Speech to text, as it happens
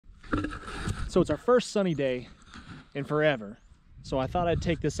So it's our first sunny day in forever. So I thought I'd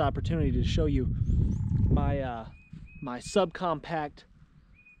take this opportunity to show you my my subcompact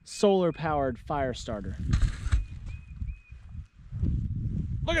solar powered fire starter.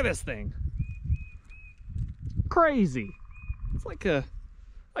 Look at this thing. Crazy. It's like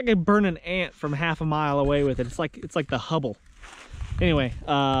I burn an ant from half a mile away with it. It's like the Hubble. Anyway,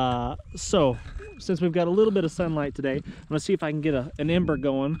 so since we've got a little bit of sunlight today, I'm gonna see if I can get an ember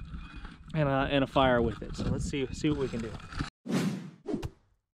going and a fire with it. So let's see what we can do.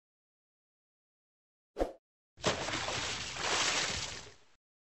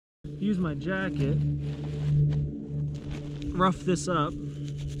 Use my jacket, rough this up.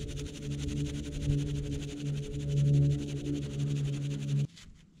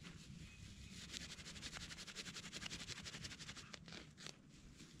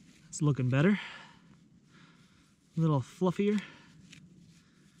 It's looking better, a little fluffier.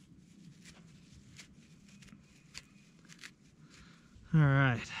 All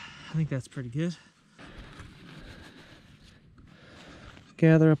right, I think that's pretty good.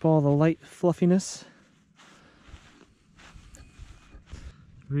 Gather up all the light fluffiness.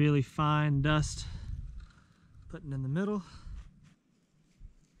 Really fine dust, putting in the middle.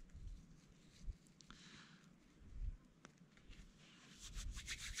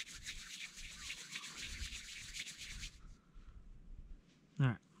 All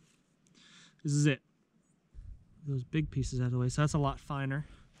right, this is it. Those big pieces out of the way, so that's a lot finer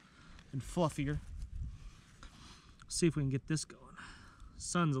and fluffier. See if we can get this going.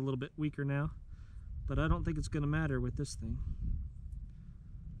 Sun's a little bit weaker now, but I don't think it's going to matter with this thing.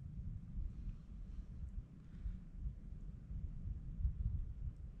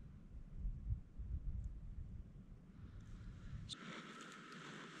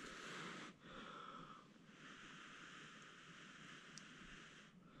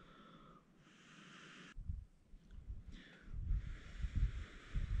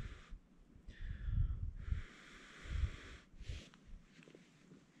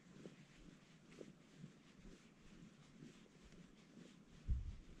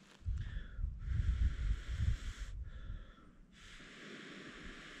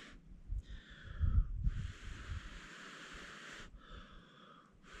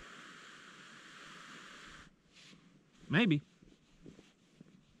 Maybe.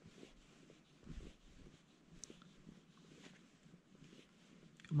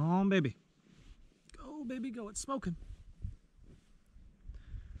 Come on, baby. Go, baby, go. It's smoking.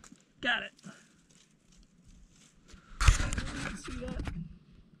 Got it. See that?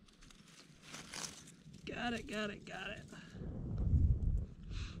 Got it, got it, got it.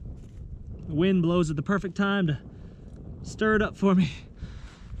 The wind blows at the perfect time to stir it up for me.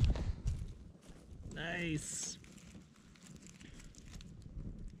 Nice.